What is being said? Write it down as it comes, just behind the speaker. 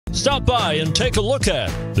Stop by and take a look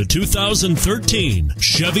at the 2013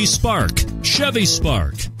 Chevy Spark. Chevy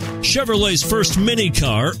Spark. Chevrolet's first mini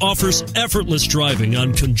car offers effortless driving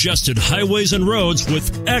on congested highways and roads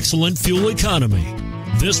with excellent fuel economy.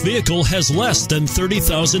 This vehicle has less than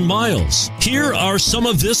 30,000 miles. Here are some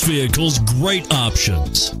of this vehicle's great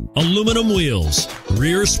options: aluminum wheels,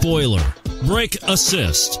 rear spoiler, brake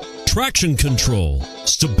assist, traction control,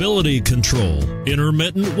 stability control,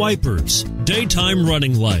 intermittent wipers, daytime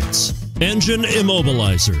running lights, engine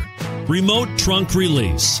immobilizer, remote trunk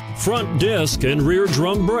release, front disc and rear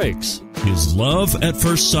drum brakes. Is love at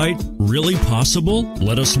first sight really possible?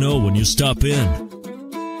 Let us know when you stop in.